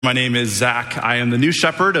My name is Zach. I am the new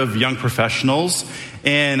shepherd of young professionals,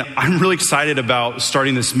 and I'm really excited about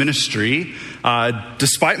starting this ministry.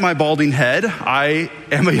 Despite my balding head, I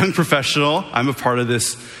am a young professional. I'm a part of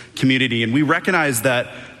this community, and we recognize that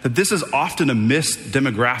this is often a missed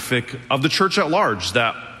demographic of the church at large,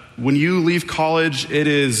 that when you leave college, it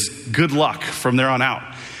is good luck from there on out.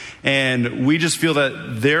 And we just feel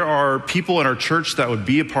that there are people in our church that would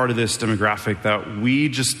be a part of this demographic that we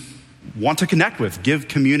just want to connect with, give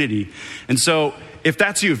community. And so if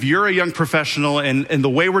that's you, if you're a young professional, and the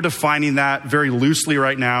way we're defining that very loosely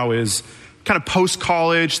right now is kind of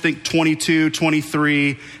post-college, think 22, 23,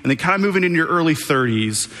 and then kind of moving into your early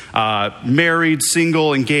 30s, married,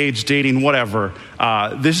 single, engaged, dating, whatever.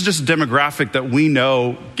 This is just a demographic that we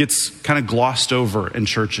know gets kind of glossed over in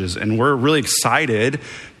churches, and we're really excited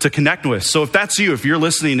to connect with. So if that's you, if you're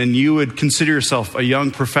listening and you would consider yourself a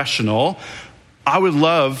young professional, I would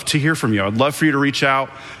love to hear from you. I'd love for you to reach out.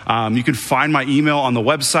 You can find my email on the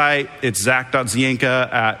website. It's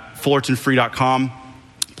zach.zienka@fullertonfree.com.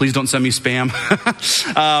 Please don't send me spam.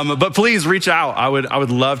 But please reach out. I would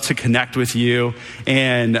love to connect with you.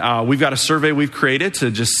 And we've got a survey we've created to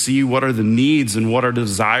just see what are the needs and what are the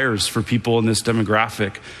desires for people in this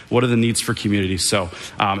demographic. What are the needs for community? So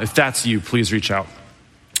if that's you, please reach out.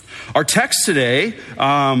 Our text today,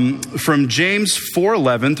 from James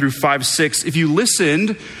 4:11 through 5:6, if you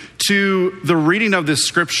listened to the reading of this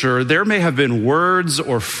scripture, there may have been words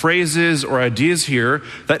or phrases or ideas here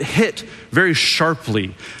that hit very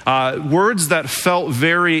sharply, words that felt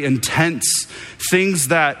very intense, things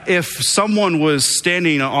that if someone was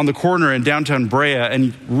standing on the corner in downtown Brea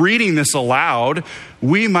and reading this aloud,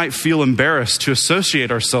 we might feel embarrassed to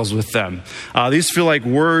associate ourselves with them. These feel like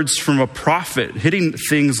words from a prophet, hitting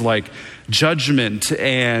things like judgment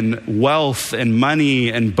and wealth and money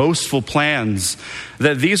and boastful plans.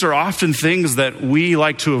 That these are often things that we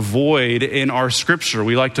like to avoid in our scripture.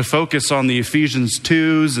 We like to focus on the Ephesians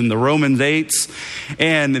 2s and the Romans 8s.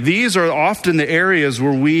 And these are often the areas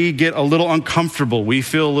where we get a little uncomfortable. We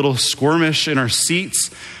feel a little squirmish in our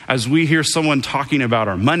seats as we hear someone talking about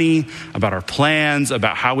our money, about our plans,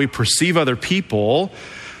 about how we perceive other people.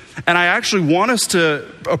 And I actually want us to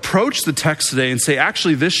approach the text today and say,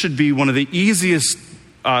 actually, this should be one of the easiest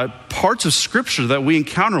parts of scripture that we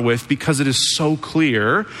encounter with, because it is so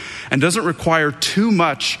clear and doesn't require too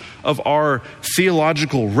much of our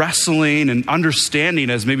theological wrestling and understanding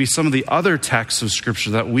as maybe some of the other texts of scripture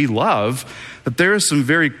that we love, that there is some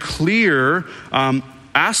very clear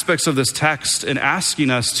aspects of this text in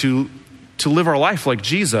asking us to live our life like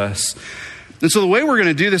Jesus. And so the way we're going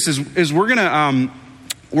to do this is we're going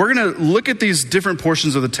to look at these different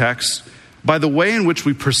portions of the text by the way in which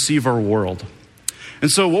we perceive our world. And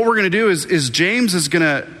so what we're going to do is James is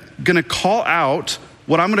going to call out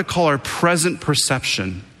what I'm going to call our present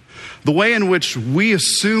perception, the way in which we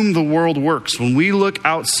assume the world works. When we look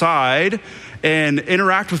outside and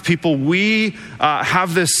interact with people, we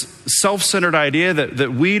have this self-centered idea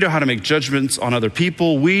that we know how to make judgments on other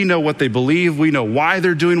people. We know what they believe. We know why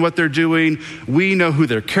they're doing what they're doing. We know who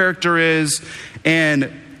their character is. And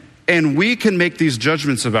we can make these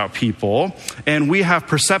judgments about people, and we have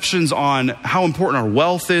perceptions on how important our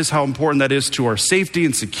wealth is, how important that is to our safety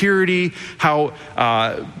and security, how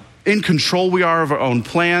in control we are of our own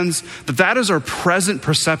plans, that is our present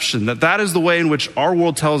perception, that is the way in which our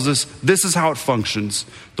world tells us this is how it functions.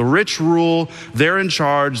 The rich rule, they're in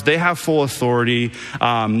charge, they have full authority,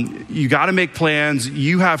 you got to make plans,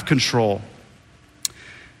 you have control.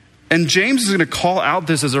 And James is going to call out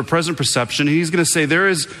this as our present perception. And he's going to say there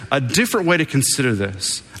is a different way to consider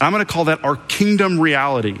this. And I'm going to call that our kingdom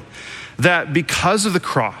reality. That because of the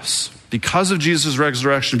cross, because of Jesus'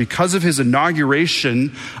 resurrection, because of his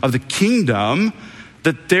inauguration of the kingdom,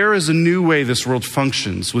 that there is a new way this world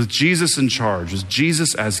functions with Jesus in charge, with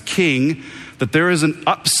Jesus as king, that there is an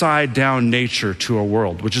upside down nature to our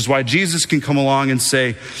world, which is why Jesus can come along and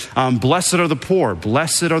say, blessed are the poor,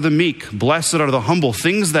 blessed are the meek, blessed are the humble,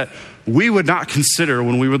 things that we would not consider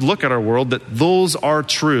when we would look at our world, that those are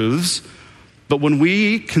truths. But when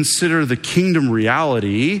we consider the kingdom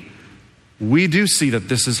reality, we do see that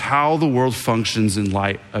this is how the world functions in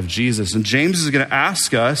light of Jesus. And James is going to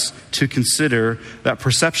ask us to consider that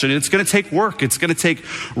perception. It's going to take work. It's going to take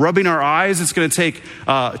rubbing our eyes. It's going to take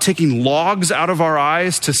taking logs out of our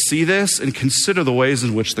eyes to see this and consider the ways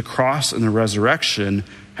in which the cross and the resurrection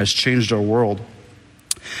has changed our world.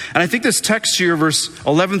 And I think this text here, verse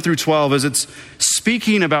 11 through 12, as it's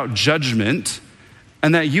speaking about judgment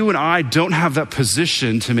and that you and I don't have that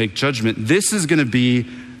position to make judgment, this is going to be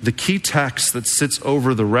the key text that sits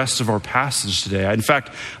over the rest of our passage today. In fact,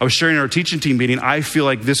 I was sharing in our teaching team meeting, I feel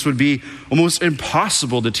like this would be almost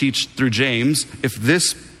impossible to teach through James if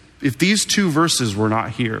these two verses were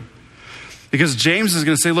not here. Because James is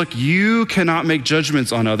going to say, look, you cannot make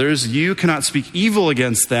judgments on others. You cannot speak evil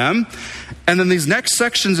against them. And then these next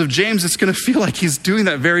sections of James, it's going to feel like he's doing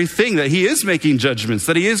that very thing, that he is making judgments,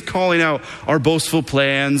 that he is calling out our boastful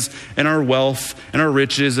plans and our wealth and our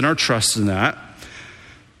riches and our trust in that.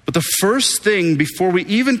 But the first thing before we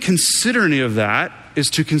even consider any of that is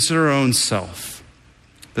to consider our own self.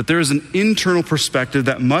 That there is an internal perspective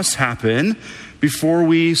that must happen before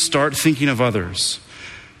we start thinking of others.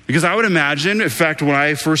 Because I would imagine, in fact, when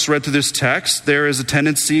I first read through this text, there is a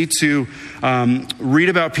tendency to read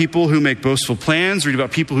about people who make boastful plans, read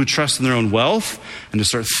about people who trust in their own wealth, and to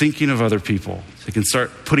start thinking of other people. They can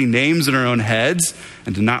start putting names in our own heads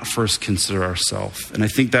and to not first consider ourselves. And I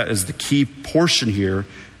think that is the key portion here,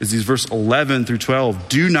 is these verse 11 through 12.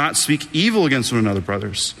 Do not speak evil against one another,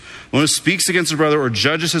 brothers. One who speaks against a brother or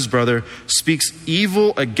judges his brother speaks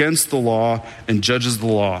evil against the law and judges the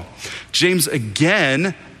law. James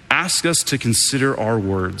again asks us to consider our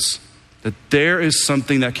words, that there is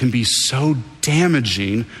something that can be so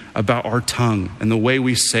damaging about our tongue and the way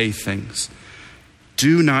we say things.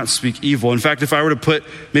 Do not speak evil. In fact, if I were to put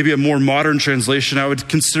maybe a more modern translation, I would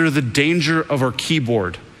consider the danger of our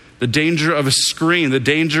keyboard, the danger of a screen, the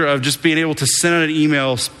danger of just being able to send out an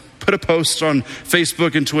email, put a post on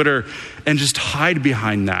Facebook and Twitter, and just hide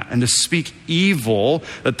behind that and to speak evil,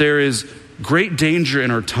 that there is great danger in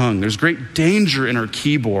our tongue. There's great danger in our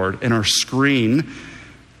keyboard and our screen,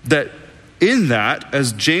 that in that,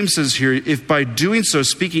 as James says here, if by doing so,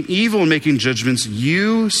 speaking evil and making judgments,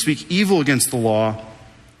 you speak evil against the law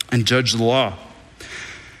and judge the law.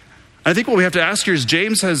 I think what we have to ask here is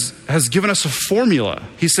James has given us a formula.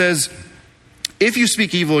 He says, if you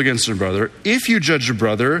speak evil against your brother, if you judge your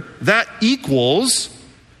brother, that equals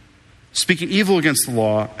speaking evil against the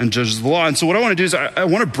law and judges the law. And so what I want to do is I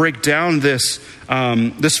want to break down this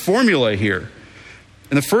formula here.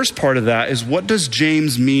 And the first part of that is, what does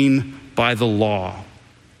James mean by the law?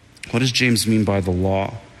 What does James mean by the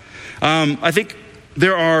law? I think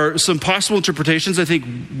there are some possible interpretations. I think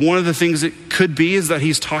one of the things it could be is that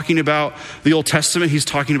he's talking about the Old Testament. He's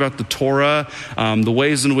talking about the Torah, the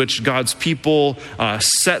ways in which God's people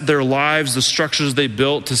set their lives, the structures they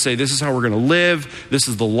built to say, this is how we're going to live. This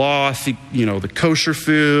is the law, the kosher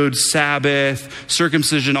food, Sabbath,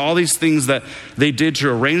 circumcision, all these things that they did to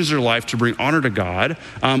arrange their life to bring honor to God.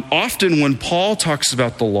 Often when Paul talks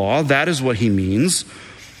about the law, that is what he means.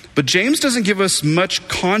 But James doesn't give us much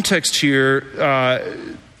context here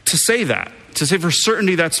to say that. To say for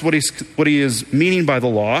certainty that's what he is meaning by the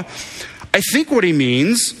law. I think what he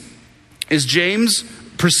means is James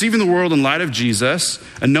perceiving the world in light of Jesus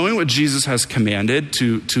and knowing what Jesus has commanded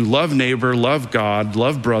to love neighbor, love God,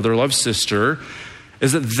 love brother, love sister,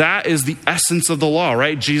 is that is the essence of the law,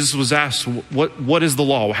 right? Jesus was asked, what is the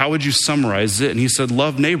law? How would you summarize it? And he said,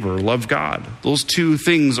 love neighbor, love God. Those two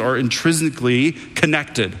things are intrinsically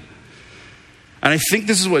connected. And I think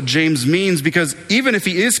this is what James means, because even if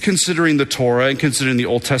he is considering the Torah and considering the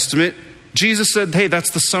Old Testament, Jesus said, hey, that's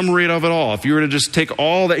the summary of it all. If you were to just take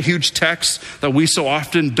all that huge text that we so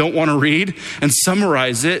often don't want to read and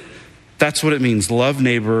summarize it, that's what it means. Love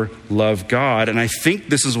neighbor, love God. And I think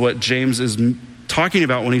this is what James is talking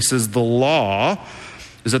about when he says the law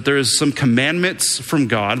is that there is some commandments from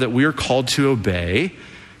God that we are called to obey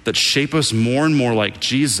that shape us more and more like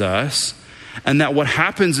Jesus. And that what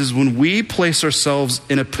happens is when we place ourselves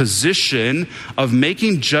in a position of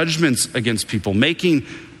making judgments against people, making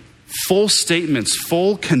full statements,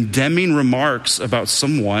 full condemning remarks about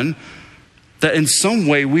someone, that in some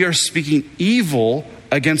way we are speaking evil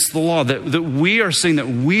against the law, that we are saying that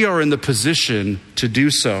we are in the position to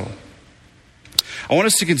do so. I want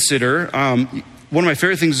us to consider, one of my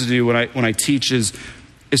favorite things to do when I teach is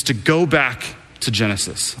to go back to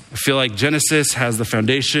Genesis. I feel like Genesis has the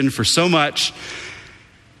foundation for so much.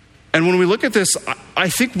 And when we look at this, I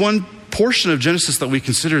think one portion of Genesis that we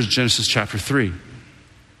consider is Genesis chapter 3.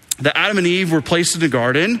 That Adam and Eve were placed in the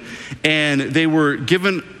garden and they were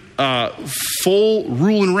given full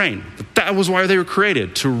rule and reign. That was why they were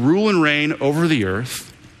created, to rule and reign over the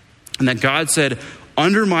earth. And that God said,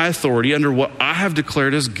 under my authority, under what I have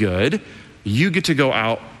declared as good, you get to go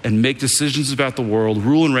out and make decisions about the world,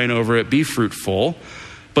 rule and reign over it, be fruitful.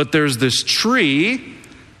 But there's this tree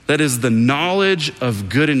that is the knowledge of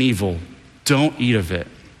good and evil. Don't eat of it.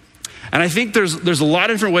 And I think there's a lot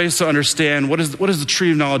of different ways to understand what is the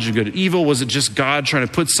tree of knowledge of good and evil. Was it just God trying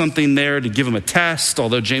to put something there to give him a test?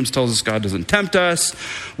 Although James tells us God doesn't tempt us.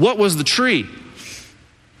 What was the tree?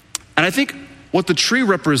 And I think what the tree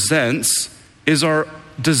represents is our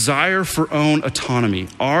desire for own autonomy,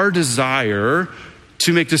 our desire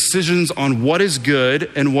to make decisions on what is good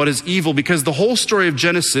and what is evil, because the whole story of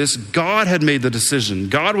Genesis, God had made the decision.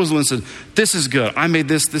 God was the one who said, this is good. I made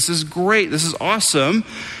this. This is great. This is awesome.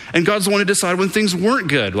 And God's the one who decided when things weren't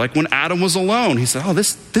good. Like when Adam was alone, he said, oh,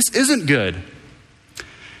 this isn't good.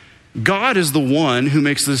 God is the one who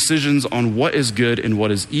makes the decisions on what is good and what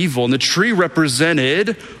is evil. And the tree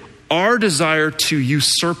represented our desire to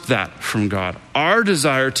usurp that from God, our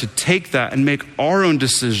desire to take that and make our own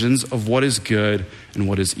decisions of what is good and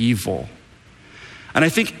what is evil. And I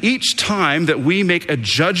think each time that we make a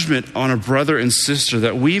judgment on a brother and sister,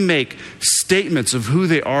 that we make statements of who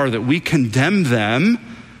they are, that we condemn them,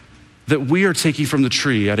 that we are taking from the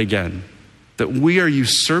tree yet again, that we are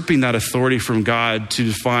usurping that authority from God to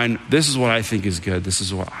define, this is what I think is good, this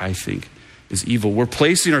is what I think is evil. We're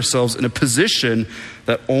placing ourselves in a position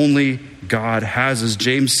that only God has. As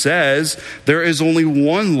James says, there is only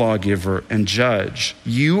one lawgiver and judge.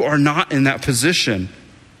 You are not in that position.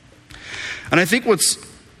 And I think what's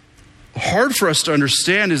hard for us to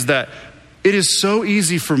understand is that it is so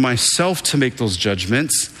easy for myself to make those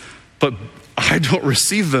judgments, but I don't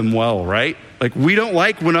receive them well, right? Like we don't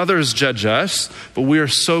like when others judge us, but we are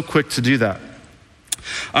so quick to do that.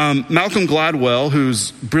 Malcolm Gladwell, who's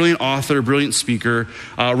a brilliant author, brilliant speaker,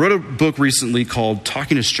 wrote a book recently called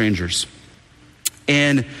Talking to Strangers.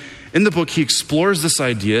 And in the book, he explores this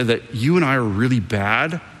idea that you and I are really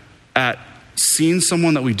bad at seeing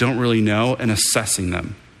someone that we don't really know and assessing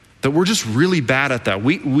them. That we're just really bad at that.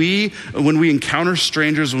 We when we encounter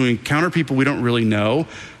strangers, when we encounter people we don't really know,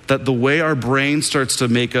 that the way our brain starts to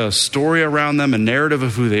make a story around them, a narrative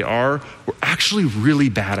of who they are, we're actually really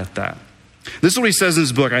bad at that. This is what he says in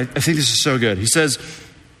his book. I think this is so good. He says,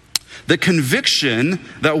 the conviction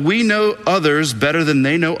that we know others better than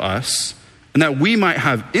they know us, and that we might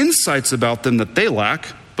have insights about them that they lack,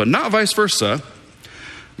 but not vice versa,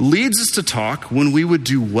 leads us to talk when we would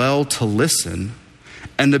do well to listen,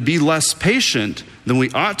 and to be less patient than we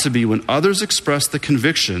ought to be when others express the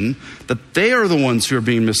conviction that they are the ones who are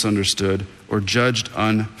being misunderstood or judged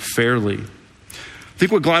unfairly. I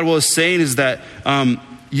think what Gladwell is saying is that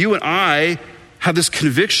you and I have this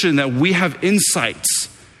conviction that we have insights.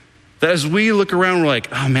 That as we look around, we're like,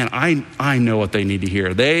 oh man, I know what they need to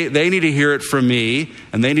hear. They need to hear it from me,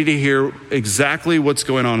 and they need to hear exactly what's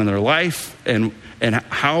going on in their life and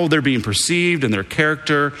how they're being perceived and their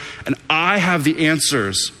character. And I have the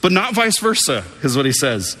answers, but not vice versa, is what he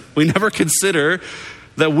says. We never consider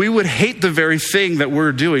that we would hate the very thing that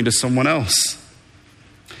we're doing to someone else.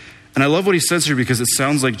 And I love what he says here because it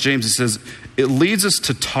sounds like James. He says, it leads us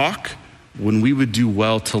to talk when we would do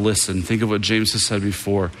well to listen. Think of what James has said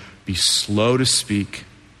before. Be slow to speak,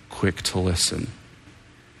 quick to listen.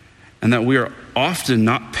 And that we are often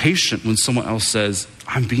not patient when someone else says,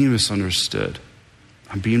 I'm being misunderstood.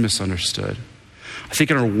 I'm being misunderstood. I think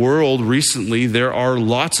in our world recently, there are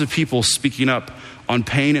lots of people speaking up on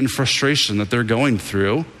pain and frustration that they're going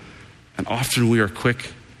through. And often we are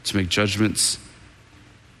quick to make judgments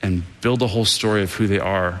and build a whole story of who they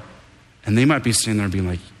are. And they might be standing there being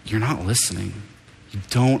like, you're not listening. You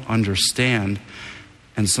don't understand.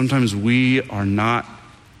 And sometimes we are not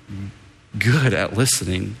good at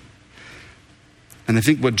listening. And I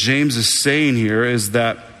think what James is saying here is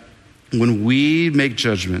that when we make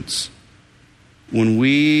judgments, when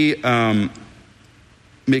we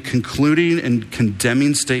make concluding and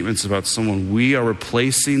condemning statements about someone, we are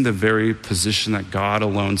replacing the very position that God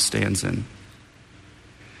alone stands in.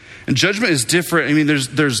 And judgment is different. I mean, there's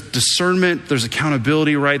discernment, there's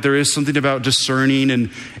accountability, right? There is something about discerning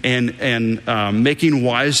and making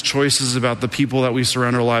wise choices about the people that we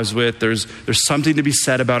surround our lives with. There's something to be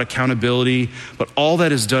said about accountability, but all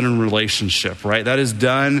that is done in relationship, right? That is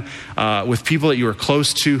done with people that you are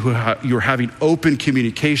close to, who you're having open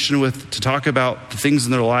communication with to talk about the things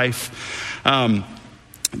in their life.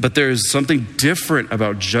 But there is something different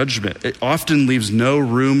about judgment. It often leaves no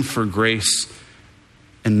room for grace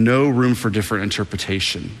and no room for different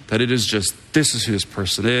interpretation. That it is just, this is who this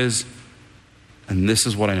person is, and this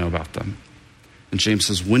is what I know about them. And James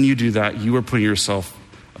says, when you do that, you are putting yourself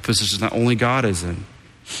in a position that only God is in.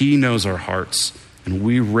 He knows our hearts, and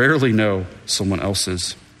we rarely know someone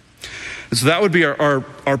else's. And so that would be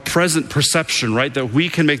our present perception, right? That we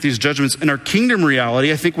can make these judgments. In our kingdom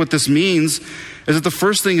reality, I think what this means is that the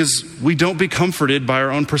first thing is we don't be comforted by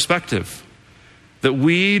our own perspective. That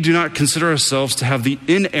we do not consider ourselves to have the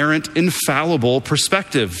inerrant, infallible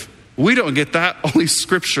perspective. We don't get that. Only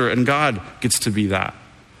Scripture and God gets to be that.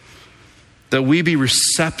 That we be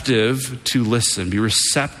receptive to listen, be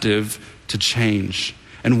receptive to change.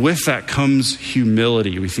 And with that comes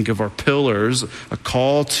humility. We think of our pillars, a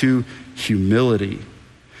call to humility.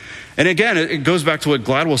 And again, it goes back to what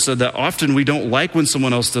Gladwell said, that often we don't like when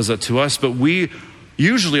someone else does that to us, but we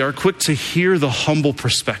usually are quick to hear the humble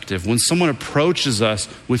perspective. When someone approaches us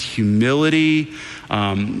with humility,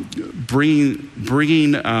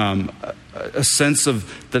 bringing a sense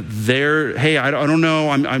of that they're, hey, I don't know,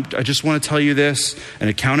 I just want to tell you this, and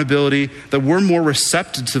accountability, that we're more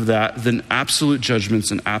receptive to that than absolute judgments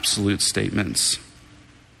and absolute statements.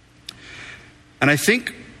 And I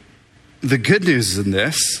think the good news in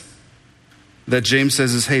this, that James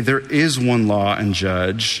says is, hey, there is one law and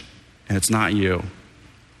judge, and it's not you.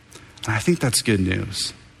 And I think that's good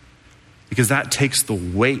news, because that takes the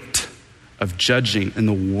weight of judging and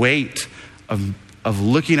the weight of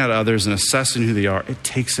looking at others and assessing who they are. It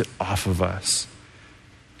takes it off of us.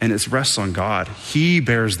 And it rests on God. He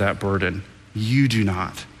bears that burden. You do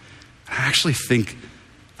not. I actually think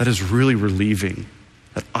that is really relieving,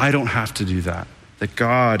 that I don't have to do that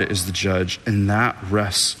God is the judge, and that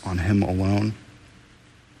rests on him alone.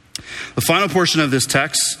 The final portion of this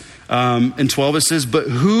text, in 12, it says, but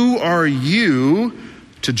who are you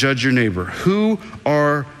to judge your neighbor? Who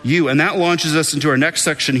are you? And that launches us into our next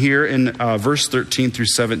section here in verse 13 through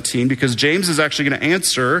 17, because James is actually going to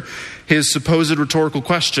answer his supposed rhetorical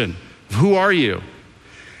question. Who are you?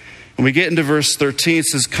 When we get into verse 13, it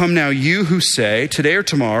says, come now, you who say, today or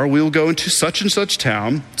tomorrow, we will go into such and such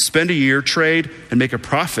town, spend a year, trade, and make a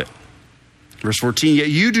profit. Verse 14, yet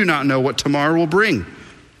you do not know what tomorrow will bring.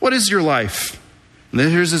 What is your life? And then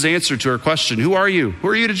here's his answer to our question. Who are you? Who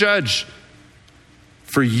are you to judge?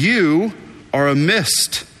 For you are a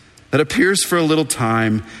mist that appears for a little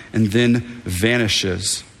time and then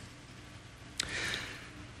vanishes.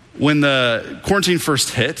 When the quarantine first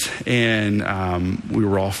hit and we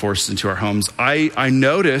were all forced into our homes, I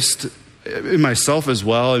noticed in myself as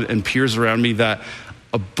well and peers around me that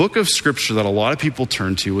a book of scripture that a lot of people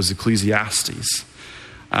turned to was Ecclesiastes.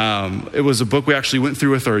 It was a book we actually went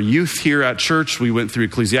through with our youth here at church. We went through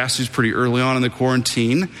Ecclesiastes pretty early on in the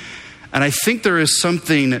quarantine. And I think there is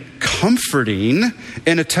something comforting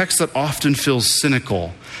in a text that often feels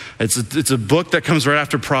cynical. It's a book that comes right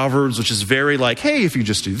after Proverbs, which is very like, hey, if you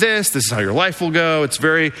just do this, this is how your life will go. It's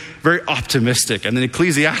very, very optimistic. And then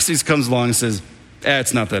Ecclesiastes comes along and says,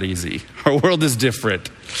 it's not that easy. Our world is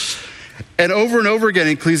different. And over again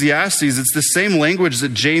in Ecclesiastes, it's the same language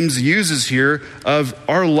that James uses here of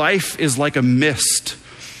our life is like a mist.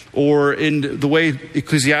 Or in the way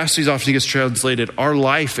Ecclesiastes often gets translated, our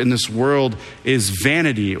life in this world is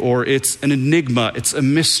vanity, or it's an enigma, it's a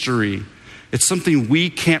mystery. It's something we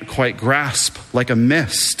can't quite grasp, like a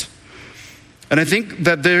mist. And I think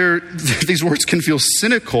that these words can feel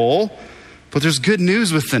cynical, but there's good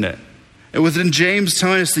news within it. And within James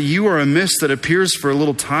telling us that you are a mist that appears for a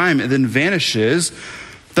little time and then vanishes,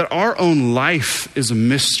 that our own life is a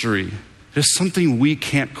mystery. It is something we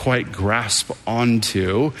can't quite grasp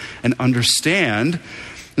onto and understand.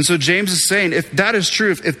 And so James is saying, if that is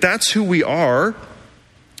true, if that's who we are,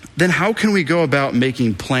 then how can we go about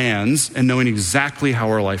making plans and knowing exactly how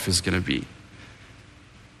our life is going to be?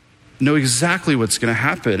 Know exactly what's going to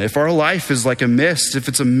happen. If our life is like a mist, if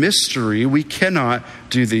it's a mystery, we cannot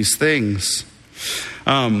do these things.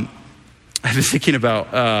 I've been thinking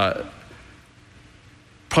about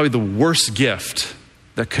probably the worst gift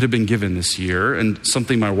that could have been given this year, and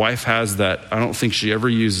something my wife has that I don't think she ever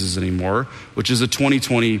uses anymore, which is a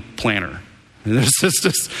 2020 planner. And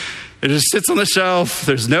it just sits on the shelf.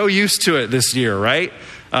 There's no use to it this year, right?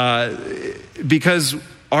 Because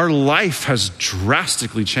our life has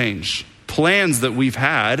drastically changed. Plans that we've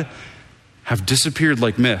had have disappeared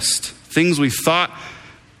like mist. Things we thought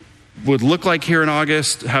would look like here in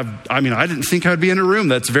August I didn't think I'd be in a room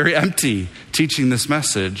that's very empty teaching this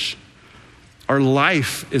message. Our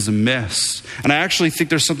life is a mist. And I actually think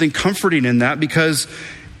there's something comforting in that, because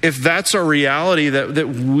if that's our reality, that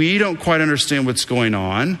we don't quite understand what's going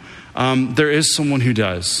on, there is someone who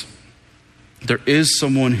does. There is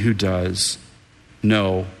someone who does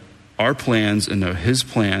know our plans and know his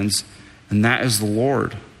plans, and that is the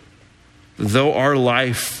Lord. Though our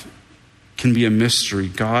life can be a mystery,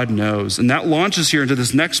 God knows. And that launches here into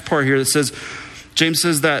this next part here that says, James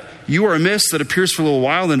says that you are a mist that appears for a little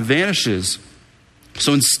while and then vanishes.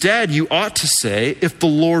 So instead, you ought to say, if the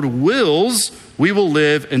Lord wills, we will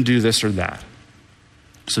live and do this or that.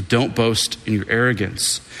 So don't boast in your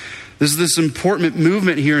arrogance. There's this important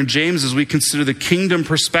movement here in James as we consider the kingdom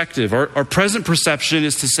perspective. Our present perception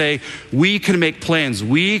is to say we can make plans.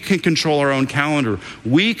 We can control our own calendar.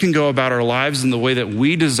 We can go about our lives in the way that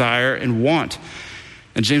we desire and want.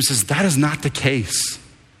 And James says that is not the case.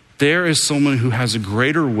 there is someone who has a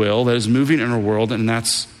greater will that is moving in our world, and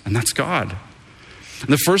that's God. And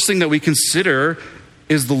the first thing that we consider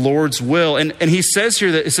is the Lord's will. And he says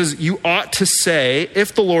here that it says, you ought to say,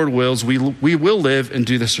 if the Lord wills, we will live and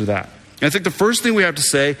do this or that. And I think the first thing we have to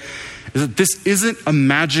say is that this isn't a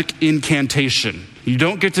magic incantation. You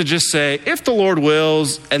don't get to just say, if the Lord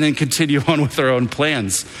wills, and then continue on with our own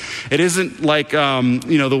plans. It isn't like,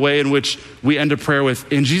 the way in which we end a prayer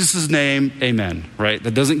with, in Jesus' name, amen, right?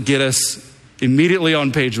 That doesn't get us immediately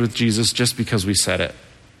on page with Jesus just because we said it.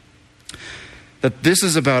 That this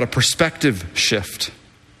is about a perspective shift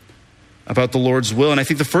about the Lord's will. And I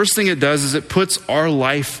think the first thing it does is it puts our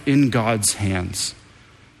life in God's hands.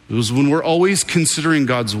 Because when we're always considering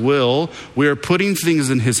God's will, we are putting things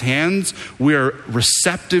in his hands. We are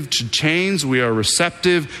receptive to change. We are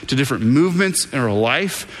receptive to different movements in our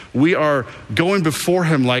life. We are going before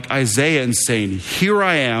him like Isaiah and saying, here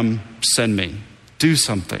I am, send me, do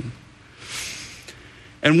something.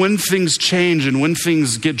 And when things change and when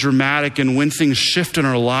things get dramatic and when things shift in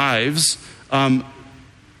our lives,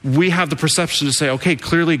 we have the perception to say, okay,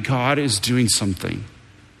 clearly God is doing something.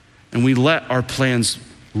 And we let our plans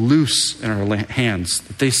loose in our hands,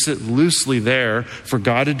 that they sit loosely there for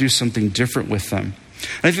God to do something different with them.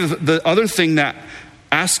 And I think the other thing that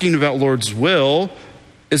asking about Lord's will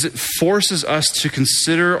is it forces us to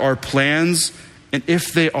consider our plans and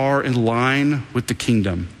if they are in line with the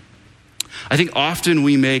kingdom. I think often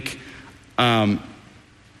we make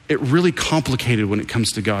it really complicated when it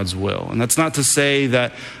comes to God's will. And that's not to say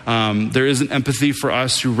that there isn't empathy for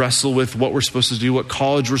us who wrestle with what we're supposed to do, what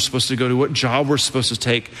college we're supposed to go to, what job we're supposed to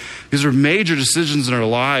take. These are major decisions in our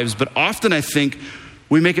lives, but often I think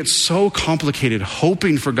we make it so complicated,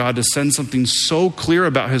 hoping for God to send something so clear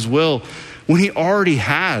about his will when he already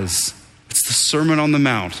has. It's the Sermon on the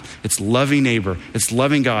Mount. It's loving neighbor. It's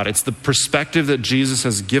loving God. It's the perspective that Jesus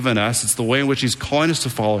has given us. It's the way in which he's calling us to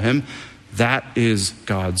follow him. That is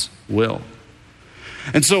God's will.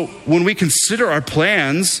 And so when we consider our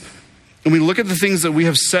plans and we look at the things that we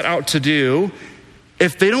have set out to do,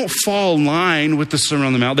 if they don't fall in line with the Sermon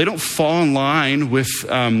on the Mount, they don't fall in line with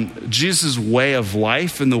Jesus' way of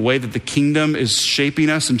life and the way that the kingdom is shaping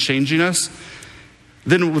us and changing us,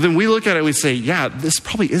 then we look at it and we say, yeah, this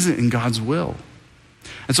probably isn't in God's will.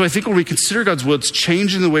 And so I think when we consider God's will, it's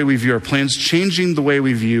changing the way we view our plans, changing the way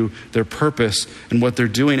we view their purpose and what they're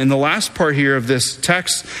doing. And the last part here of this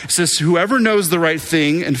text says, whoever knows the right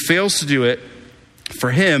thing and fails to do it,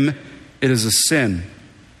 for him, it is a sin.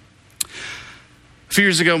 A few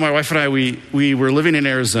years ago, my wife and I, we were living in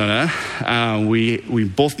Arizona. We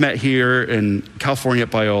both met here in California at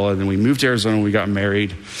Biola, then we moved to Arizona and we got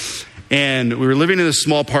married. And we were living in this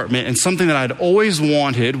small apartment, and something that I'd always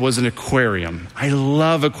wanted was an aquarium. I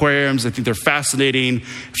love aquariums. I think they're fascinating.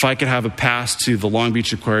 If I could have a pass to the Long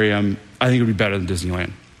Beach Aquarium, I think it would be better than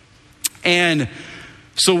Disneyland. And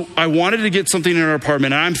so I wanted to get something in our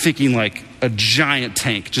apartment, and I'm thinking like a giant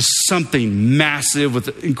tank, just something massive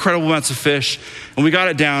with incredible amounts of fish. And we got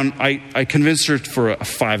it down. I convinced her for a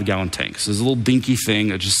 5-gallon tank. So it's a little dinky thing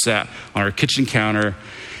that just sat on our kitchen counter.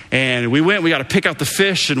 And we got to pick out the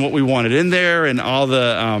fish and what we wanted in there and all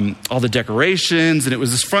the decorations. And it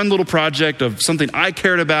was this fun little project of something I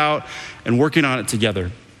cared about and working on it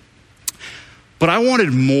together. But I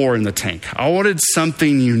wanted more in the tank. I wanted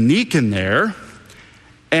something unique in there.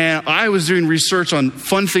 And I was doing research on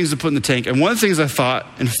fun things to put in the tank. And one of the things I thought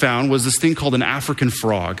and found was this thing called an African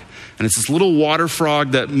frog. And it's this little water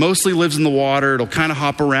frog that mostly lives in the water. It'll kind of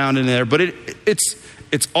hop around in there, but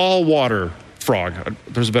it's all water. Frog.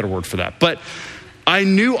 There's a better word for that. But I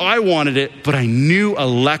knew I wanted it, but I knew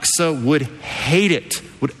Alexa would hate it,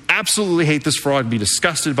 would absolutely hate this frog, be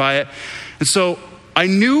disgusted by it. And so I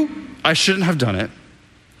knew I shouldn't have done it,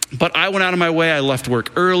 but I went out of my way. I left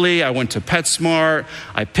work early. I went to PetSmart.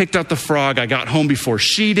 I picked out the frog. I got home before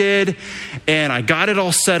she did, and I got it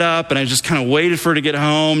all set up, and I just kind of waited for her to get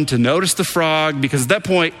home to notice the frog, because at that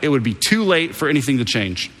point, it would be too late for anything to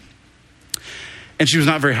change. And she was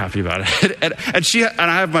not very happy about it. and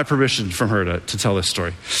I have my permission from her to tell this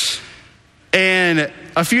story. And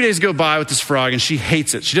a few days go by with this frog, and she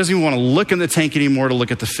hates it. She doesn't even want to look in the tank anymore to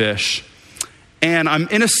look at the fish. And I'm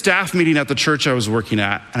in a staff meeting at the church I was working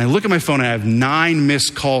at, and I look at my phone, and I have 9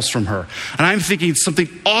 missed calls from her. And I'm thinking something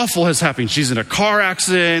awful has happened. She's in a car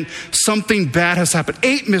accident. Something bad has happened.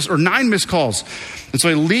 9 missed calls. And so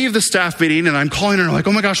I leave the staff meeting, and I'm calling her, and I'm like,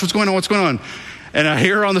 oh my gosh, what's going on? And I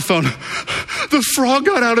hear her on the phone, the frog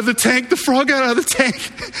got out of the tank, the frog got out of the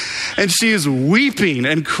tank. And she is weeping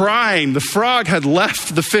and crying. The frog had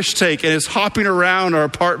left the fish tank and is hopping around our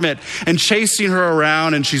apartment and chasing her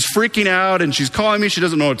around, and she's freaking out and she's calling me. She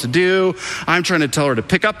doesn't know what to do. I'm trying to tell her to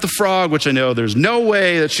pick up the frog, which I know there's no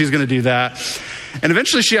way that she's going to do that. And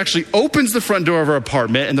eventually she actually opens the front door of our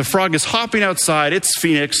apartment, and the frog is hopping outside. It's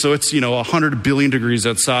Phoenix, so it's, 100 billion degrees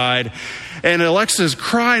outside. And Alexa is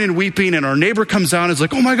crying and weeping, and our neighbor comes out and is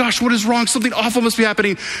like, oh my gosh, what is wrong? Something awful must be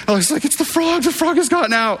happening. Alexa's like, it's the frog has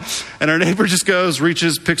gotten out. And our neighbor just goes,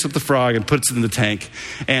 reaches, picks up the frog and puts it in the tank.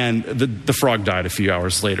 And the frog died a few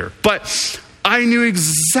hours later. But I knew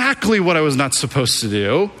exactly what I was not supposed to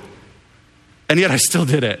do, and yet I still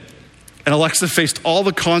did it. And Alexa faced all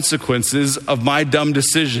the consequences of my dumb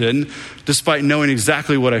decision, despite knowing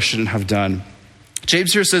exactly what I shouldn't have done.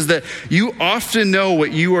 James here says that you often know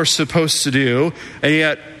what you are supposed to do, and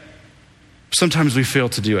yet sometimes we fail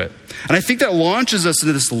to do it. And I think that launches us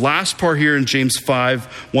into this last part here in James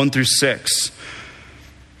 5, 1-6.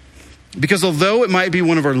 Because although it might be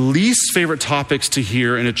one of our least favorite topics to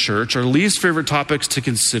hear in a church, our least favorite topics to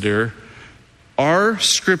consider, our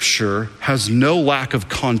scripture has no lack of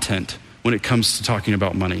content when it comes to talking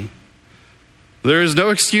about money. There is no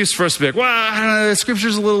excuse for us to be like, well, the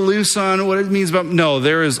scripture's a little loose on what it means about. No,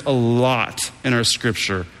 there is a lot in our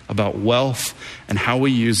scripture about wealth and how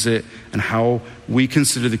we use it and how we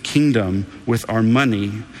consider the kingdom with our money.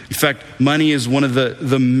 In fact, money is one of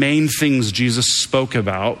the main things Jesus spoke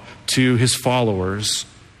about to his followers.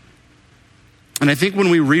 And I think when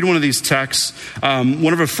we read one of these texts,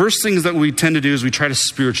 one of the first things that we tend to do is we try to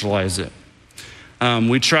spiritualize it.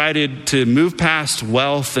 We try to move past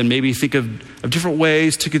wealth and maybe think of different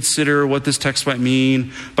ways to consider what this text might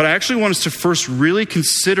mean. But I actually want us to first really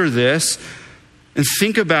consider this and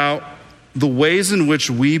think about the ways in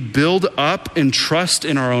which we build up and trust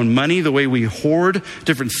in our own money, the way we hoard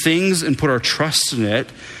different things and put our trust in it.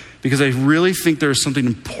 Because I really think there is something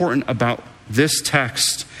important about this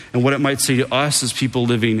text and what it might say to us as people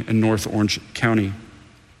living in North Orange County.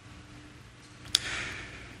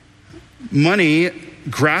 Money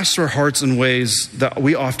grasps our hearts in ways that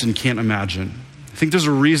we often can't imagine. I think there's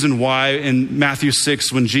a reason why in Matthew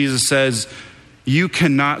 6, when Jesus says, you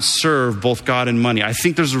cannot serve both God and money. I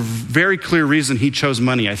think there's a very clear reason he chose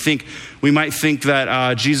money. I think we might think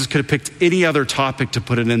that Jesus could have picked any other topic to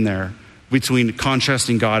put it in there between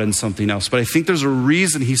contrasting God and something else. But I think there's a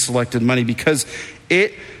reason he selected money, because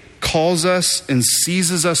it calls us and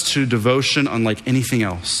seizes us to devotion unlike anything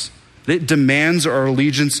else. It demands our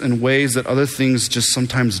allegiance in ways that other things just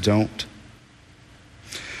sometimes don't.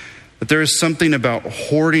 But there is something about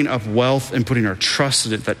hoarding up wealth and putting our trust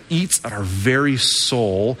in it that eats at our very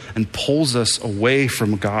soul and pulls us away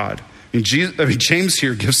from God. James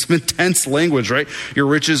here gives some intense language, right? Your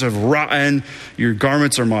riches have rotten, your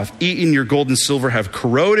garments are moth-eaten, your gold and silver have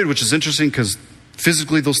corroded, which is interesting because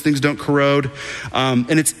physically those things don't corrode.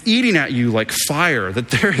 And it's eating at you like fire, that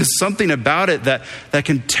there is something about it that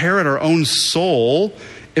can tear at our own soul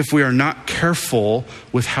if we are not careful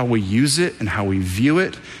with how we use it and how we view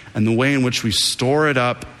it and the way in which we store it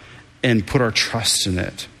up and put our trust in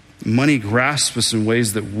it. Money grasps us in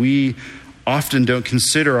ways that we often don't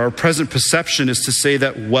consider. Our present perception is to say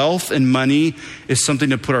that wealth and money is something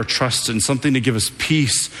to put our trust in, something to give us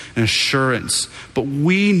peace and assurance. But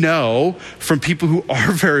we know from people who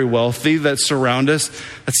are very wealthy that surround us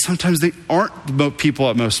that sometimes they aren't the people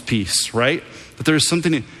at most peace, right? But there is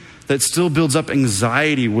something that still builds up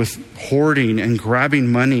anxiety with hoarding and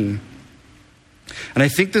grabbing money. And I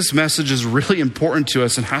think this message is really important to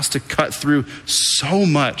us and has to cut through so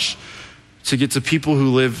much to get to people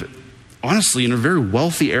who live, honestly, in a very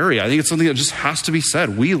wealthy area. I think it's something that just has to be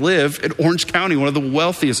said. We live in Orange County, one of the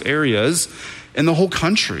wealthiest areas in the whole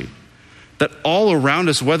country. That all around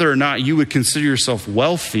us, whether or not you would consider yourself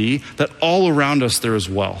wealthy, that all around us there is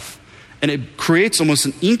wealth. And it creates almost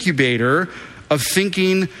an incubator of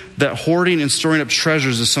thinking that hoarding and storing up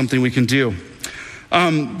treasures is something we can do.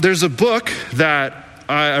 There's a book that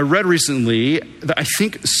I read recently that I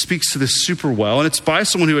think speaks to this super well, and it's by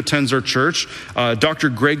someone who attends our church, Dr.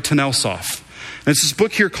 Greg Tenelsoff. And it's this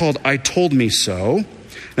book here called I Told Me So.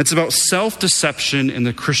 And it's about self-deception in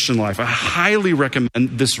the Christian life. I highly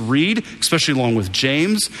recommend this read, especially along with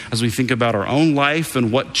James, as we think about our own life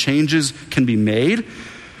and what changes can be made.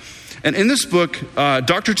 And in this book,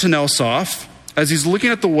 Dr. Tenelsoff, as he's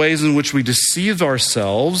looking at the ways in which we deceive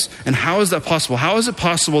ourselves, and how is that possible? How is it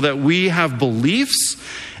possible that we have beliefs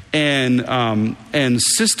and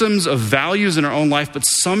systems of values in our own life, but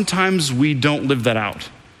sometimes we don't live that out?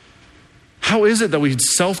 How is it that we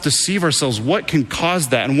self-deceive ourselves? What can cause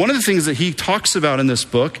that? And one of the things that he talks about in this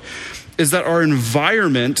book is that our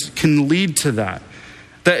environment can lead to that.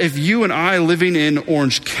 That if you and I living in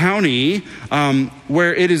Orange County,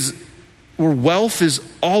 where wealth is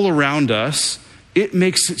all around us, it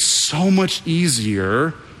makes it so much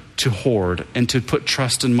easier to hoard and to put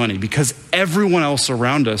trust in money because everyone else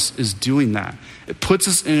around us is doing that. It puts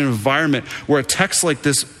us in an environment where a text like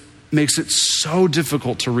this makes it so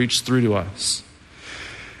difficult to reach through to us.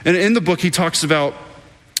 And in the book, he talks about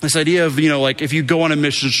this idea of, like if you go on a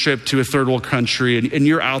mission trip to a third world country and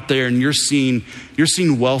you're out there and you're seeing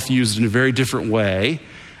wealth used in a very different way,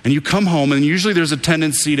 and you come home and usually there's a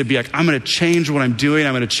tendency to be like, I'm going to change what I'm doing.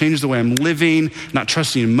 I'm going to change the way I'm living, not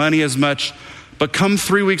trusting in money as much. But come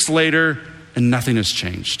 3 weeks later and nothing has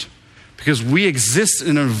changed. Because we exist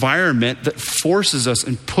in an environment that forces us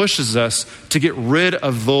and pushes us to get rid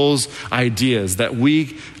of those ideas that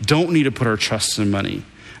we don't need to put our trust in money.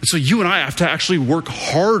 And so you and I have to actually work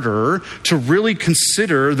harder to really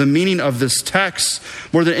consider the meaning of this text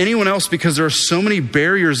more than anyone else because there are so many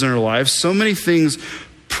barriers in our lives, so many things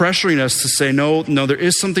pressuring us to say, no, there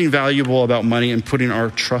is something valuable about money and putting our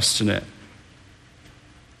trust in it.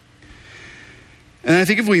 And I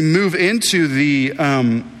think if we move into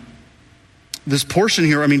this portion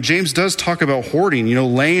here, James does talk about hoarding,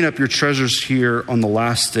 laying up your treasures here on the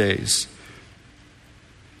last days.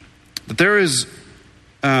 But there is,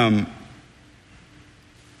 that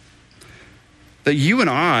you and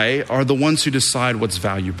I are the ones who decide what's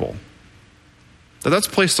valuable. That's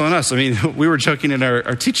placed on us. We were joking in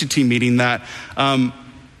our teaching team meeting that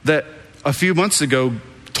a few months ago,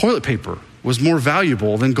 toilet paper was more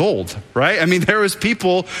valuable than gold, right? There was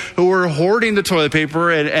people who were hoarding the toilet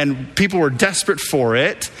paper and people were desperate for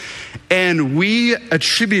it. And we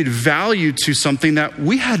attributed value to something that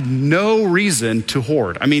we had no reason to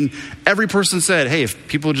hoard. Every person said, hey, if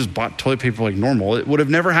people just bought toilet paper like normal, it would have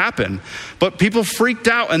never happened. But people freaked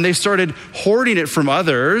out and they started hoarding it from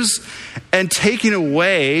others and taking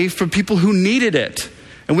away from people who needed it.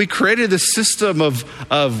 And we created this system of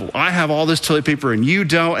I have all this toilet paper and you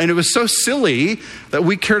don't. And it was so silly that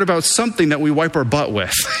we cared about something that we wipe our butt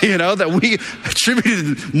with, that we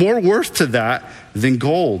attributed more worth to that than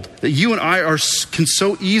gold. That you and I can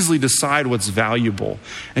so easily decide what's valuable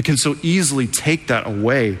and can so easily take that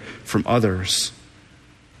away from others.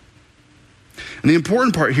 And the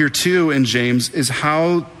important part here too in James is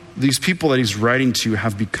how these people that he's writing to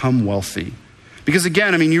have become wealthy. Because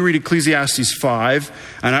again, you read Ecclesiastes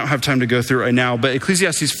 5, and I don't have time to go through it right now, but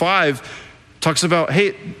Ecclesiastes 5 talks about,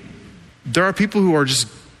 hey, there are people who are just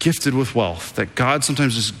gifted with wealth, that God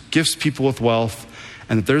sometimes just gifts people with wealth,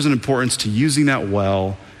 and that there's an importance to using that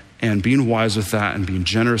well and being wise with that and being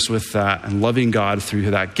generous with that and loving God through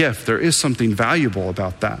that gift. There is something valuable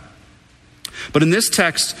about that. But in this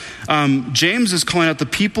text, James is calling out the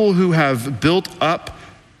people who have built up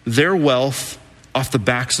their wealth off the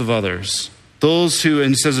backs of others. Those who,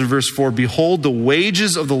 and he says in verse 4, behold the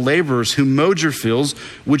wages of the laborers who mowed your fields,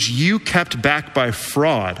 which you kept back by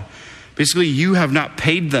fraud. Basically, you have not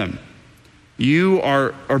paid them. You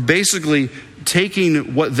are basically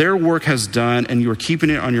taking what their work has done and you are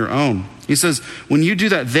keeping it on your own. He says, when you do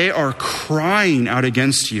that, they are crying out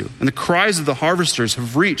against you. And the cries of the harvesters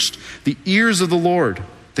have reached the ears of the Lord,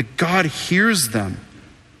 that God hears them.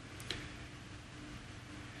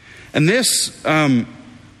 And this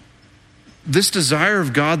desire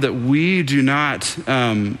of God that we do not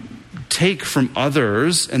take from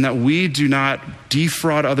others and that we do not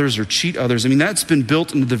defraud others or cheat others, that's been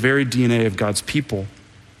built into the very DNA of God's people.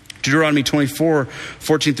 Deuteronomy 24,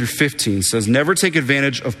 14 through 15 says, never take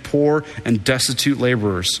advantage of poor and destitute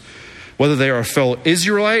laborers, whether they are a fellow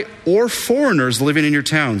Israelite or foreigners living in your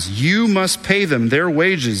towns. You must pay them their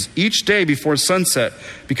wages each day before sunset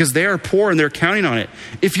because they are poor and they're counting on it.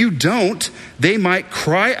 If you don't, they might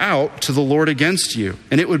cry out to the Lord against you,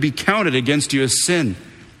 and it would be counted against you as sin.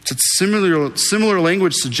 It's similar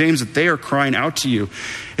language to James that they are crying out to you.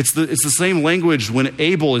 It's the same language when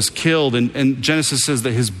Abel is killed and Genesis says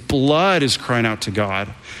that his blood is crying out to God.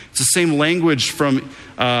 It's the same language from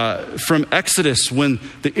Exodus when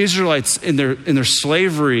the Israelites in their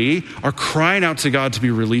slavery are crying out to God to be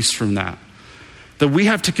released from that. That we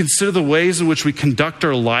have to consider the ways in which we conduct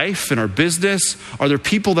our life and our business. Are there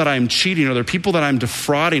people that I'm cheating? Are there people that I'm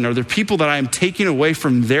defrauding? Are there people that I am taking away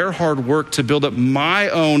from their hard work to build up my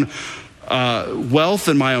own wealth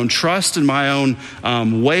and my own trust and my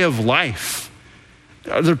own way of life?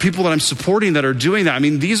 Are there people that I'm supporting that are doing that?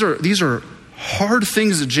 These are hard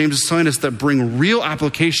things that James is telling us that bring real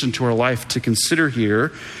application to our life to consider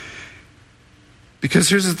here. Because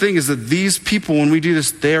here's the thing is that these people, when we do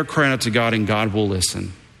this, they are crying out to God and God will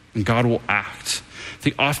listen and God will act. I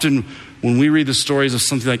think often when we read the stories of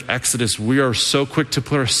something like Exodus, we are so quick to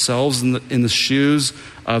put ourselves in the shoes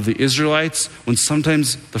of the Israelites, when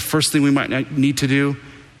sometimes the first thing we might need to do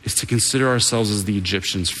is to consider ourselves as the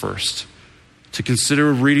Egyptians first. To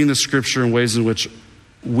consider reading the scripture in ways in which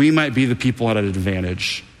we might be the people at an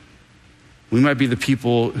advantage. We might be the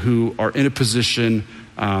people who are in a position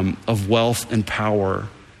of wealth and power,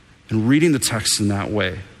 and reading the text in that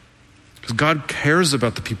way. Because God cares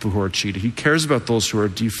about the people who are cheated. He cares about those who are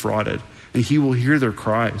defrauded, and he will hear their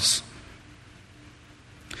cries.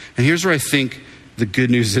 And here's where I think the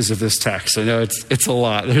good news is of this text. I know it's a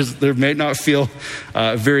lot. There may not feel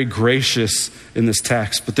very gracious in this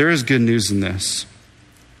text, but there is good news in this.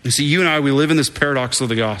 You see, you and I, we live in this paradox of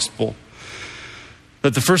the gospel.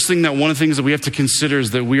 That the first thing, that one of the things that we have to consider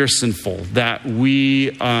is that we are sinful, that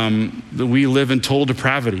we live in total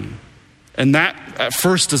depravity. And that at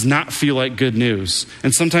first does not feel like good news.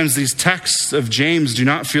 And sometimes these texts of James do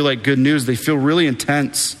not feel like good news. They feel really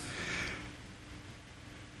intense.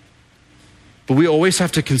 But we always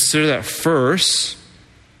have to consider that first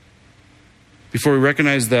before we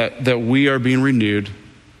recognize that we are being renewed,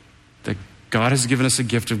 that God has given us a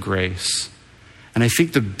gift of grace. And I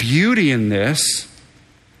think the beauty in this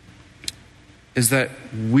is that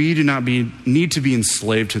we do not need to be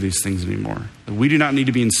enslaved to these things anymore. We do not need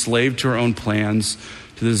to be enslaved to our own plans,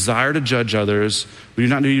 to the desire to judge others. We do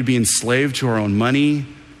not need to be enslaved to our own money,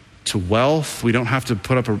 to wealth. We don't have to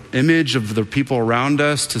put up an image of the people around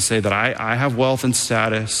us to say that I have wealth and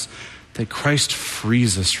status. That Christ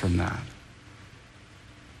frees us from that.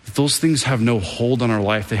 That those things have no hold on our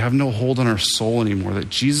life. They have no hold on our soul anymore. That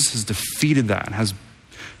Jesus has defeated that and has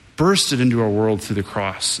bursted into our world through the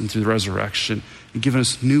cross and through the resurrection and given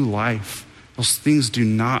us new life. Those things do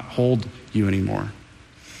not hold you anymore.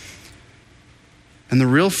 And the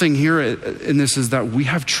real thing here in this is that we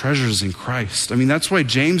have treasures in Christ. I mean, that's why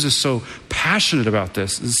James is so passionate about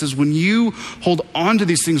this. It says when you hold on to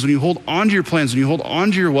these things, when you hold on to your plans, when you hold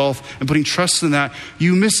on to your wealth and putting trust in that,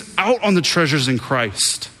 you miss out on the treasures in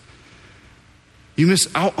Christ. You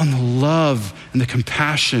miss out on the love and the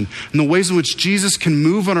compassion and the ways in which Jesus can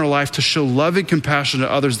move on our life to show love and compassion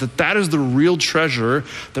to others, that is the real treasure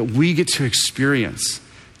that we get to experience.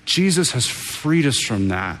 Jesus has freed us from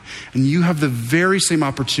that. And you have the very same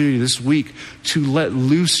opportunity this week to let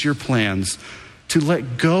loose your plans, to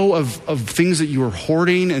let go of things that you are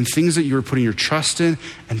hoarding and things that you are putting your trust in,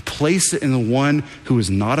 and place it in the one who is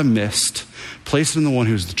not a mist, place it in the one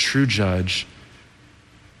who is the true judge,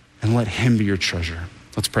 and let him be your treasure.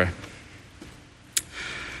 Let's pray.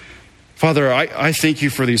 Father, I thank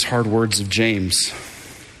you for these hard words of James.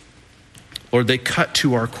 Lord, they cut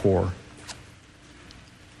to our core.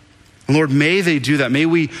 And Lord, may they do that. May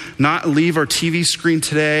we not leave our TV screen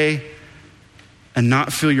today and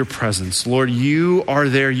not feel your presence. Lord, you are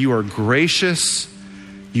there. You are gracious.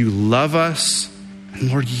 You love us.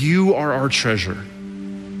 And Lord, you are our treasure.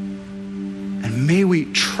 And may we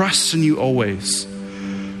trust in you always.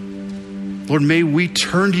 Lord, may we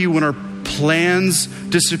turn to you when our plans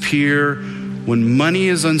disappear, when money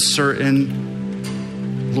is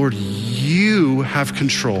uncertain. Lord, you have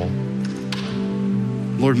control.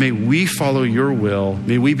 Lord, may we follow your will.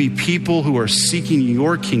 May we be people who are seeking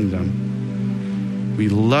your kingdom. We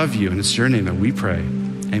love you, and it's your name that we pray.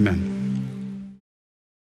 Amen.